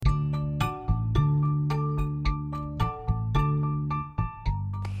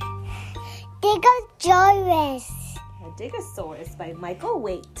Digosaurus. A Digosaurus by Michael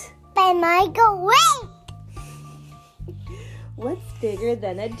Waite. By Michael Waite. What's bigger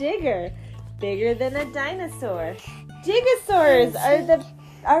than a digger? Bigger than a dinosaur. Digosaurs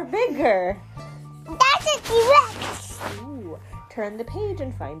are bigger. That's a T-Rex. Ooh. Turn the page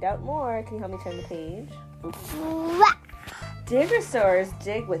and find out more. Can you help me turn the page? Digosaurs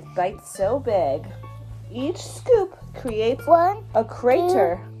dig with bites so big. Each scoop creates a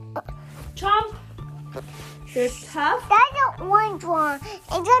crater. Chomp! They're tough. That's the orange one.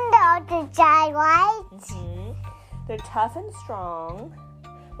 It's on the other side, right? Mm-hmm. They're tough and strong,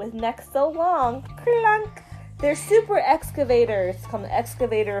 with necks so long. Clunk! They're super excavators, called the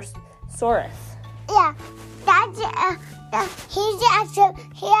Excavatosaurus. Yeah, that's he's the excavator.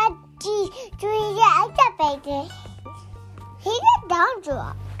 He's a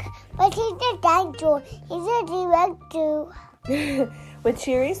dinosaur, but he's a dinosaur. He's a T-Rex too. With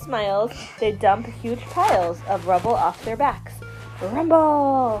cheery smiles, they dump huge piles of rubble off their backs.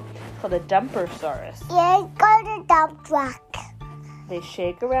 Rumble! Called a Dumpersaurus. Yeah, it's called a dump truck. They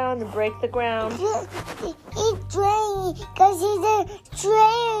shake around and break the ground. He's trained because he's a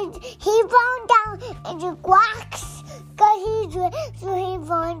trained. He falls down into quacks because he's so he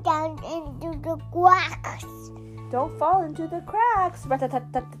falls down into the quacks. Don't fall into the cracks. So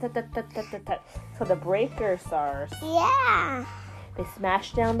the Breakersaurus. Yeah. They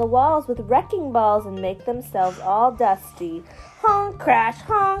smash down the walls with wrecking balls and make themselves all dusty. Honk, crash,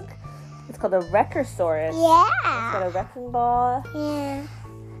 honk. It's called a Wreckersaurus. Yeah. It's got a wrecking ball. Yeah.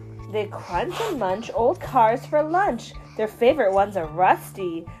 They crunch and munch old cars for lunch. Their favorite ones are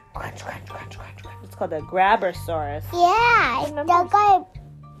rusty. Crunch, crunch, crunch, crunch, crunch. It's called a Grabbersaurus. Yeah. It's the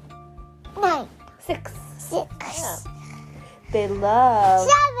 9. 6. 6. Yeah. They love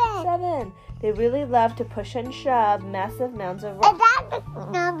 7. 7. They really love to push and shove massive mounds of rock. Is that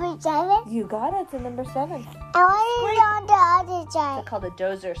number 7? You got it. It's a number 7. And what is on the other side? It's called a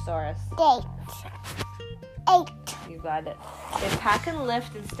Dosersaurus. 8. You got it. They pack and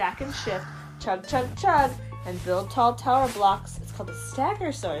lift and stack and shift, chug, chug, chug, and build tall tower blocks. It's called a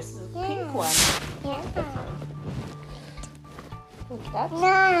Staggersaurus. This is a pink one. Yeah. That's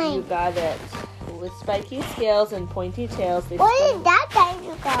 9. You got it. With spiky scales and pointy tails, they What spin. is that thing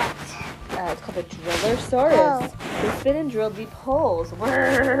you got? It's called a Drillersaurus. They spin and drill deep holes. What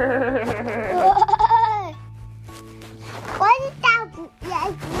is that blue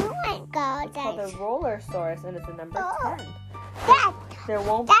one called? It's called a Rollersaurus, and it's a number 10. That. There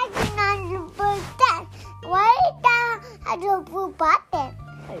won't. That's number 10. Why is that a blue button?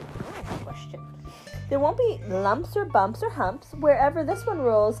 Hey, that's a question. There won't be lumps or bumps or humps wherever this one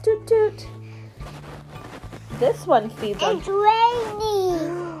rolls. Toot toot. This one feeds on. It's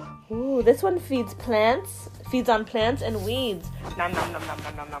raining. Ooh, this one feeds on plants and weeds. Nom nom nom nom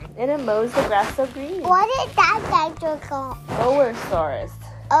nom nom nom. And it mows the grass so green. What is that dinosaur called? Mowersaurus.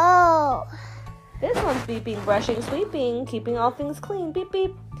 Oh. This one's beeping, brushing, sweeping, keeping all things clean. Beep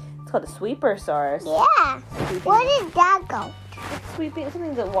beep. It's called a Sweepersaurus. Yeah. Sweeping. What is that called? It's sweeping. It's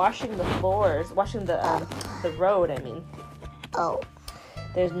something that washing the floors, washing the road. I mean. Oh.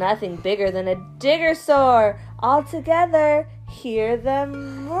 There's nothing bigger than a Diggersaur. All together, hear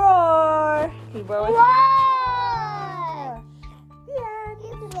them roar. He roars. Whoa!